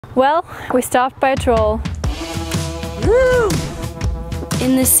Well, we stopped by a troll. Woo!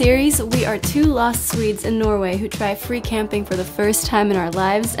 In this series, we are two lost Swedes in Norway who try free camping for the first time in our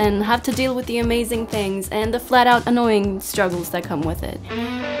lives and have to deal with the amazing things and the flat-out annoying struggles that come with it.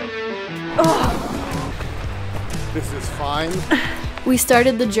 Oh. This is fine. We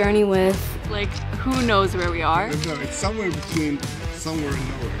started the journey with, like, who knows where we are? No, it's somewhere between somewhere and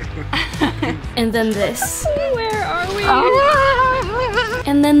nowhere. And then this. Where are we?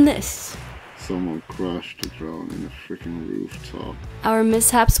 And then this. Someone crashed a drone in a freaking rooftop. Our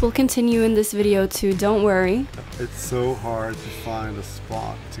mishaps will continue in this video too, don't worry. It's so hard to find a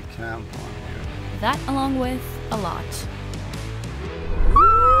spot to camp on here. That along with a lot.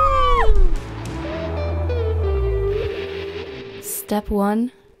 Step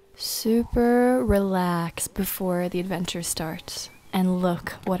 1. Super relax before the adventure starts. And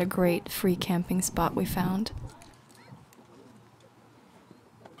look what a great free camping spot we found.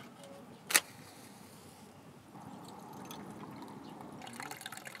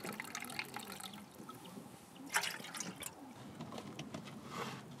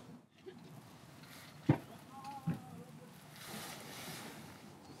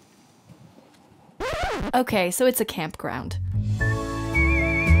 Okay, so it's a campground.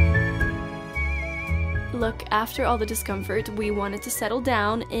 Look, after all the discomfort, we wanted to settle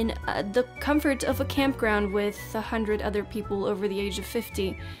down in the comfort of a campground with 100 other people over the age of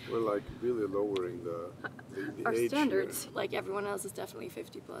 50. We're like really lowering the Our age standards. here. Like everyone else is definitely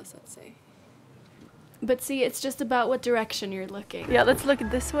 50 plus, I'd say. But see, it's just about what direction you're looking. Yeah, let's look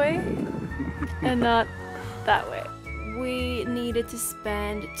this way and not that way. We needed to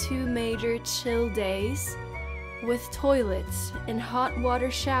spend 2 major chill days with toilets and hot water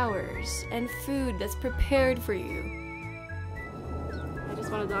showers and food that's prepared for you. I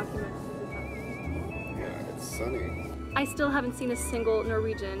just want to document this is happening. Yeah, it's sunny. I still haven't seen a single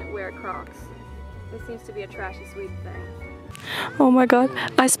Norwegian wear Crocs. It seems to be a trashy Swede thing. Oh my god,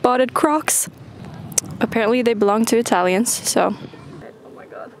 I spotted Crocs. Apparently they belong to Italians, so. Oh my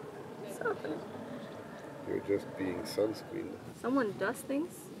god. You're just being sunscreened. Someone does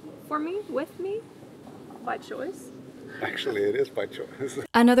things for me, with me, by choice. Actually, it is by choice.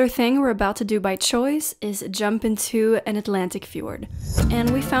 Another thing we're about to do by choice is jump into an Atlantic fjord.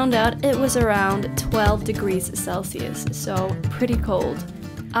 And we found out it was around 12 degrees Celsius, so pretty cold.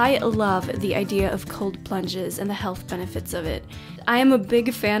 I love the idea of cold plunges and the health benefits of it. I am a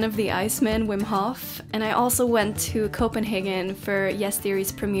big fan of the Iceman Wim Hof, and I also went to Copenhagen for Yes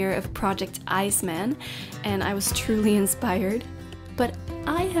Theory's premiere of Project Iceman, and I was truly inspired. But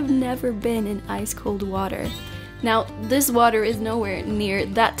I have never been in ice-cold water. Now, this water is nowhere near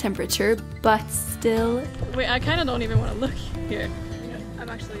that temperature, but still... Wait, I kind of don't even want to look here. I'm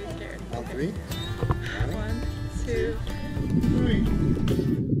actually scared. On 3? 1, 2, 3.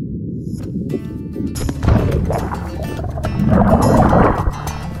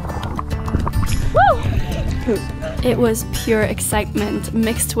 It was pure excitement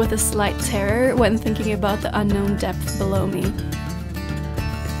mixed with a slight terror when thinking about the unknown depth below me.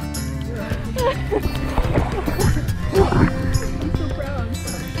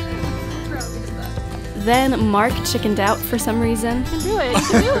 Then Marc chickened out for some reason. You can do it, you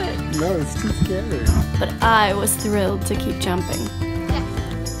can do it. No, it's too scary. But I was thrilled to keep jumping.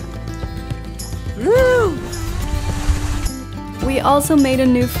 Woo! We also made a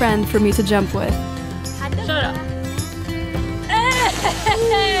new friend for me to jump with. Shut up.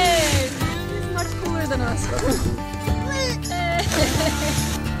 Hey! He's much cooler than us.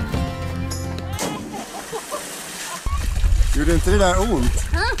 Gjorde inte det där ont?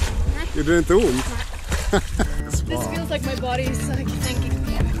 Gjorde det inte ont? This feels like my body's like thinking.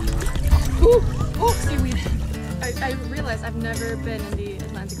 Ooh, seaweed. I realize I've never been in the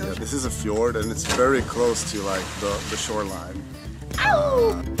Atlantic Ocean. Yeah, this is a fjord and it's very close to like the shoreline.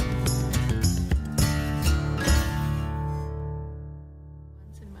 Ow! Once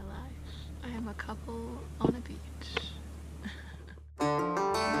in my life, I am a couple on a beach.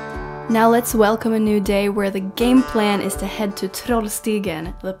 Now let's welcome a new day where the game plan is to head to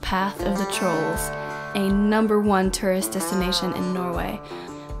Trollstigen, the path of the trolls, a #1 tourist destination in Norway.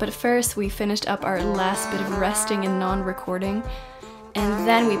 But first we finished up our last bit of resting and non-recording, and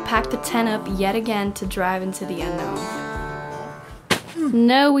then we packed the tent up yet again to drive into the unknown.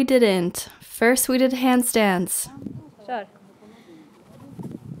 No, we didn't. First we did handstands. Kör.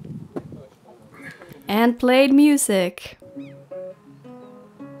 And played music.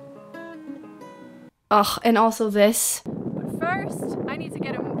 Oh, and also this. But first, I need to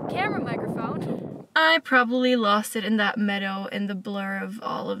get a camera microphone. I probably lost it in that meadow in the blur of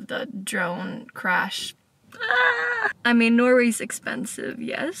all of the drone crash. Ah! I mean, Norway's expensive,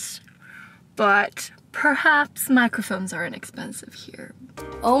 yes, but perhaps microphones aren't expensive here.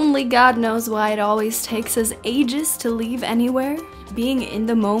 Only God knows why it always takes us ages to leave anywhere. Being in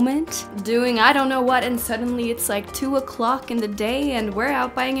the moment, doing I don't know what, and suddenly it's like 2 o'clock in the day and we're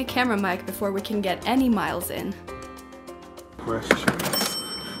out buying a camera mic before we can get any miles in. Questions.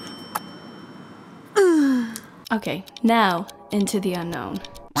 Okay, now into the unknown.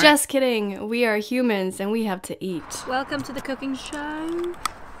 Just kidding, we are humans and we have to eat. Welcome to the cooking show.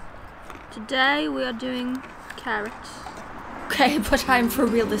 Today we are doing carrots. Okay, but I'm for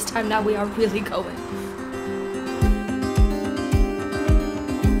real this time, now we are really going.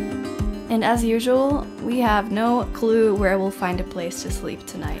 And as usual, we have no clue where we'll find a place to sleep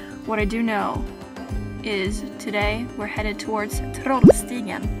tonight. What I do know is today we're headed towards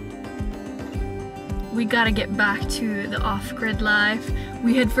Trollstigen. We gotta get back to the off-grid life.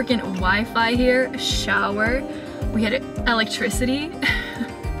 We had freaking Wi-Fi here, a shower, we had electricity.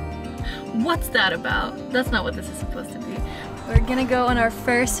 What's that about? That's not what this is supposed to be. We're gonna go on our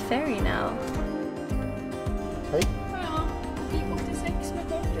first ferry now. Hej. Ja, 86 med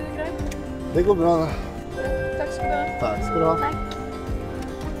kort, är det grejt? Det går bra. Tack ska du ha. Tack ska du ha. Tack.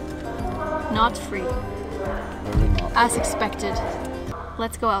 Not free. As expected.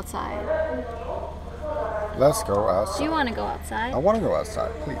 Let's go outside. Let's go outside. Do you want to go outside? I want to go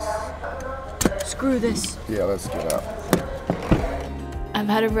outside, please. Screw this. Yeah, let's get out. I've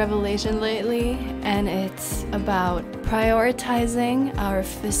had a revelation lately, and it's about prioritizing our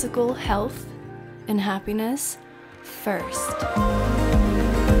physical health and happiness first.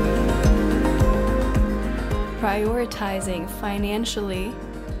 Prioritizing financially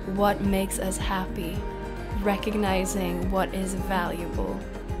what makes us happy, recognizing what is valuable.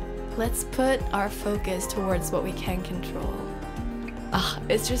 Let's put our focus towards what we can control.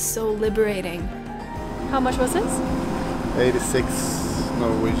 It's just so liberating. How much was this? 86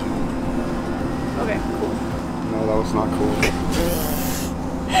 Norwegian. Okay, cool. No, that was not cool.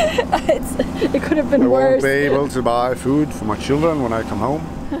 It could have been I worse. won't be able to buy food for my children when I come home.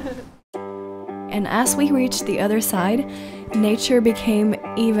 And as we reached the other side, nature became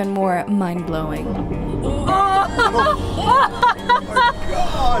even more mind-blowing. Gosh! What?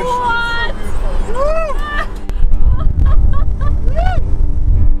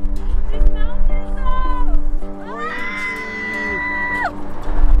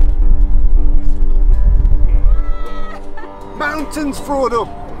 Mountains, Frodo!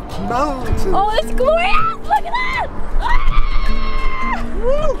 Mountains! Oh, it's glorious! Look at that!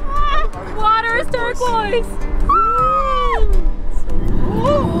 Water is turquoise!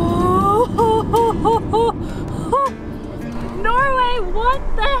 Norway, what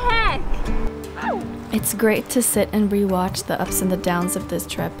the heck? It's great to sit and rewatch the ups and the downs of this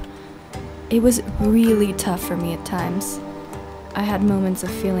trip. It was really tough for me at times. I had moments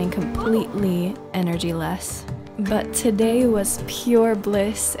of feeling completely energy-less. But today was pure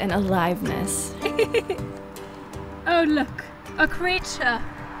bliss and aliveness. Oh look, a creature.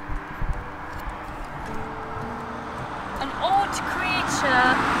 An odd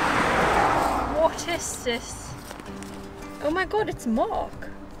creature. What is this? Oh my god, it's Marc.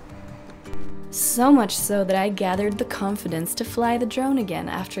 So much so that I gathered the confidence to fly the drone again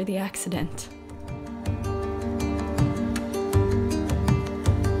after the accident.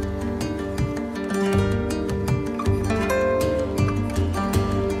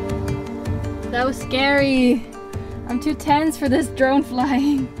 That was scary. I'm too tense for this drone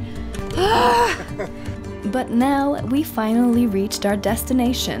flying. But now we finally reached our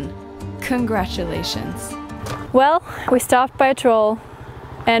destination. Congratulations. Well, we stopped by a troll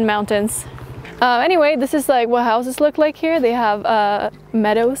and mountains. Anyway, this is like what houses look like here. They have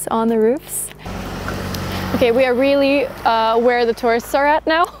meadows on the roofs. Okay, we are really where the tourists are at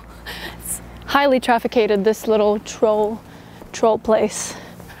now. It's highly trafficated, this little troll place.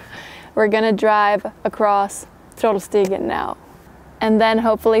 We're gonna drive across Trollstigen now and then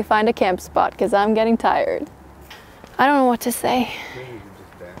hopefully find a camp spot because I'm getting tired. I don't know what to say.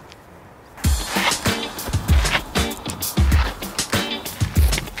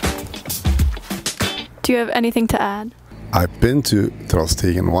 Do you have anything to add? I've been to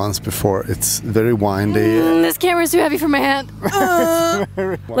Trollstigen once before. It's very windy. This camera's too heavy for my hand.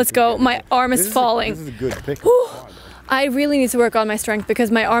 Let's go. My arm is falling. This is a good picture. I really need to work on my strength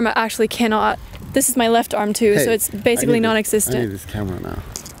because my arm actually cannot. This is my left arm too, so it's basically non-existent. I need this camera now.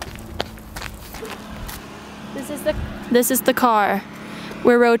 This is the car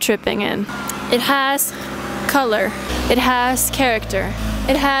we're road tripping in. It has color. It has character.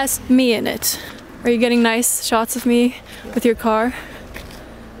 It has me in it. Are you getting nice shots of me with your car?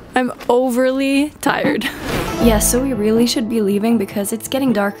 I'm overly tired. Yeah, so we really should be leaving because it's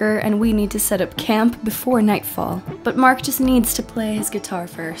getting darker and we need to set up camp before nightfall. But Marc just needs to play his guitar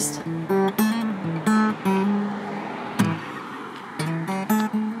first.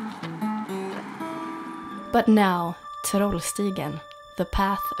 But now, Trollstigen, the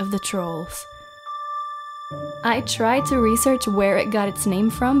path of the trolls. I tried to research where it got its name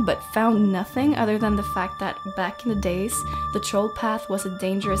from, but found nothing other than the fact that back in the days, the troll path was a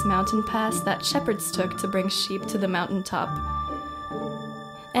dangerous mountain pass that shepherds took to bring sheep to the mountaintop.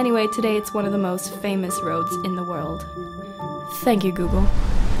 Anyway, today it's one of the most famous roads in the world. Thank you, Google.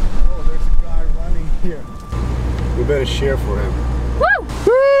 Oh, there's a guy running here. We better cheer for him. Woo!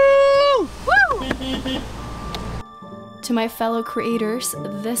 Woo! Woo! To my fellow creators,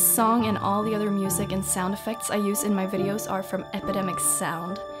 this song and all the other music and sound effects I use in my videos are from Epidemic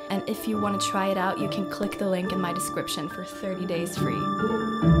Sound. And if you want to try it out, you can click the link in my description for 30 days free.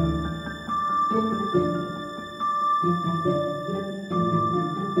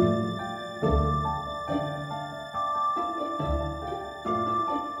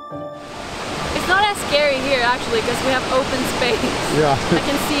 It's not as scary here actually because we have open space. Yeah. I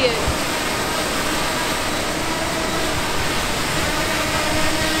can see it.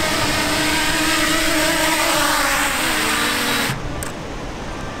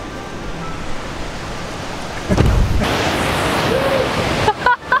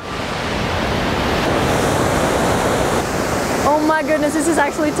 Oh my goodness, this is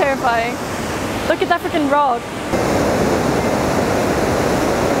actually terrifying. Look at that freaking rock.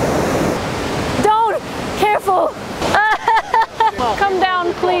 Don't! Careful! Come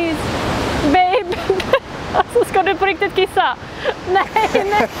down please. Babe! Så ska du på riktigt kissa? Nej,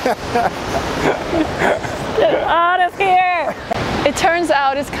 nej! I'm scared! It turns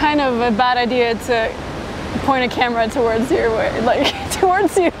out it's kind of a bad idea to point a camera towards your way, like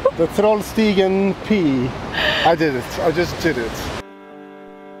towards you. The Trollstigen P. I did it. I just did it.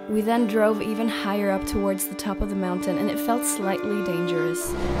 We then drove even higher up towards the top of the mountain and it felt slightly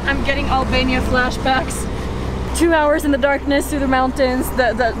dangerous. I'm getting Albania flashbacks. 2 hours in the darkness through the mountains.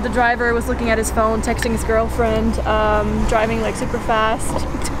 The driver was looking at his phone, texting his girlfriend, driving like super fast.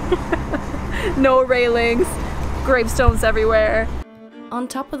 No railings, gravestones everywhere. On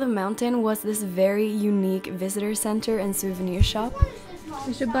top of the mountain was this very unique visitor center and souvenir shop.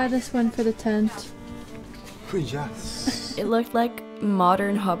 We should buy this one for the tent. Yes. It looked like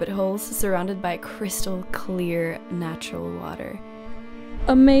modern hobbit holes surrounded by crystal clear natural water.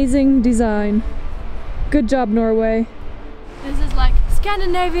 Amazing design. Good job, Norway. This is like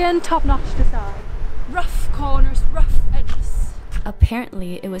Scandinavian top-notch design. Rough corners, rough edges.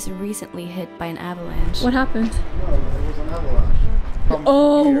 Apparently, it was recently hit by an avalanche. What happened? No, it was an avalanche.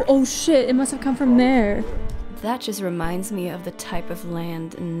 Oh shit, it must have come from there. That just reminds me of the type of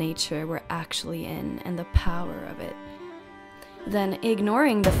land and nature we're actually in and the power of it. Then,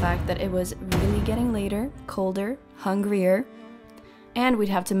 ignoring the fact that it was really getting later, colder, hungrier, and we'd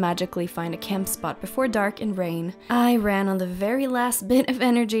have to magically find a camp spot before dark and rain, I ran on the very last bit of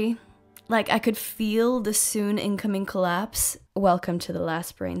energy. Like I could feel the soon incoming collapse. Welcome to the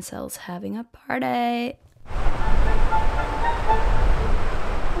last brain cells having a party.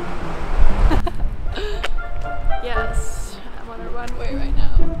 Yes, I'm on a runway right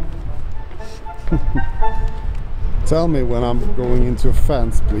now. Tell me when I'm going into a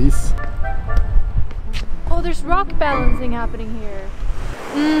fence, please. Oh, there's rock balancing happening here.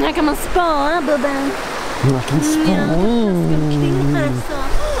 Här kan man spara, Bubben. Jag kan spara.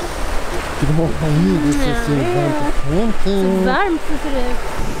 Så varmt så ser det.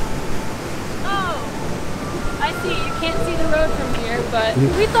 Oh, I see. You can't see the road from here, but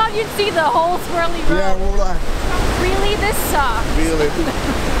we thought you'd see the whole swirly road. Yeah, well, Really, this sucks. really.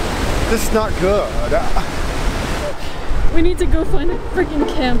 This is not good. We need to go find a freaking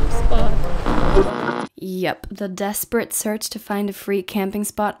camp spot. Yep, the desperate search to find a free camping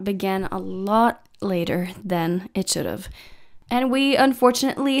spot began a lot later than it should have. And we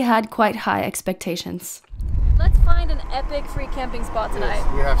unfortunately had quite high expectations. Let's find an epic free camping spot tonight.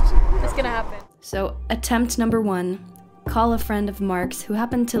 Yes, we have to. It's gonna happen. So, attempt number 1. Call a friend of Marc's who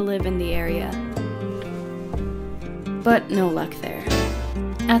happened to live in the area. But no luck there.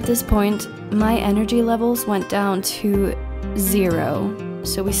 At this point, my energy levels went down to 0.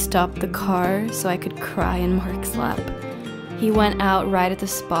 So we stopped the car so I could cry in Marc's lap. He went out right at the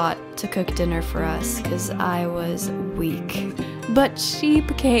spot to cook dinner for us because I was weak. But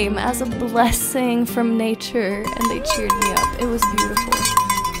sheep came as a blessing from nature and they cheered me up. It was beautiful.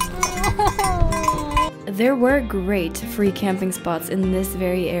 There were great free camping spots in this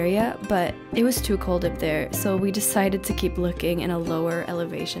very area, but it was too cold up there, so we decided to keep looking in a lower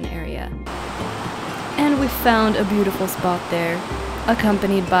elevation area. And we found a beautiful spot there,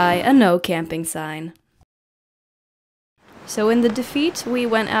 accompanied by a no camping sign. So in the defeat, we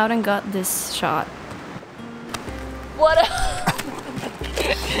went out and got this shot. What a...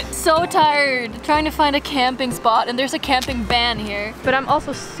 So tired trying to find a camping spot, and there's a camping van here. But I'm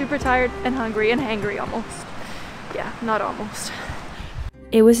also super tired and hungry and hangry almost. Yeah, not almost.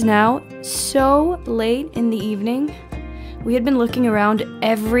 It was now so late in the evening. We had been looking around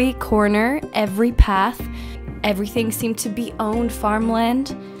every corner, every path. Everything seemed to be owned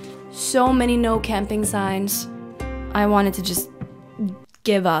farmland. So many no camping signs. I wanted to just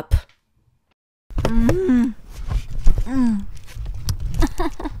give up.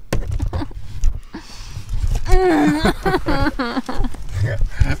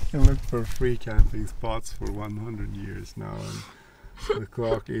 I looked for free camping spots for 100 years now, and the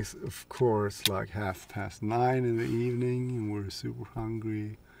clock is of course like 9:30 in the evening, and we're super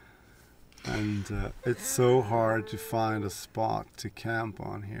hungry, and it's so hard to find a spot to camp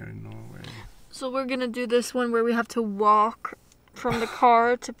on here in Norway. So we're gonna do this one where we have to walk from the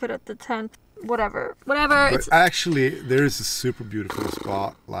car to put up the tent. Whatever. But actually, there is a super beautiful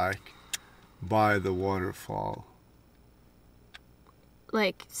spot, like by the waterfall.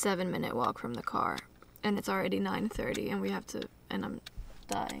 Like 7-minute walk from the car, and it's already 9:30, and we have to, and I'm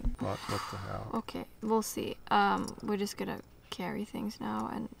dying. What the hell? Okay, we'll see. We're just gonna carry things now,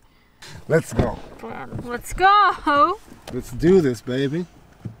 and Let's go. let's go. Let's do this, baby.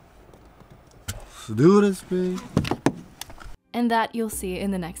 Let's do this, baby. And that you'll see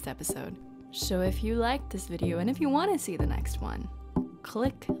in the next episode. So if you liked this video and if you want to see the next one,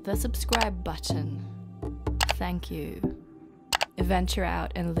 click the subscribe button. Thank you. Venture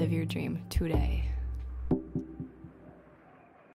out and live your dream today.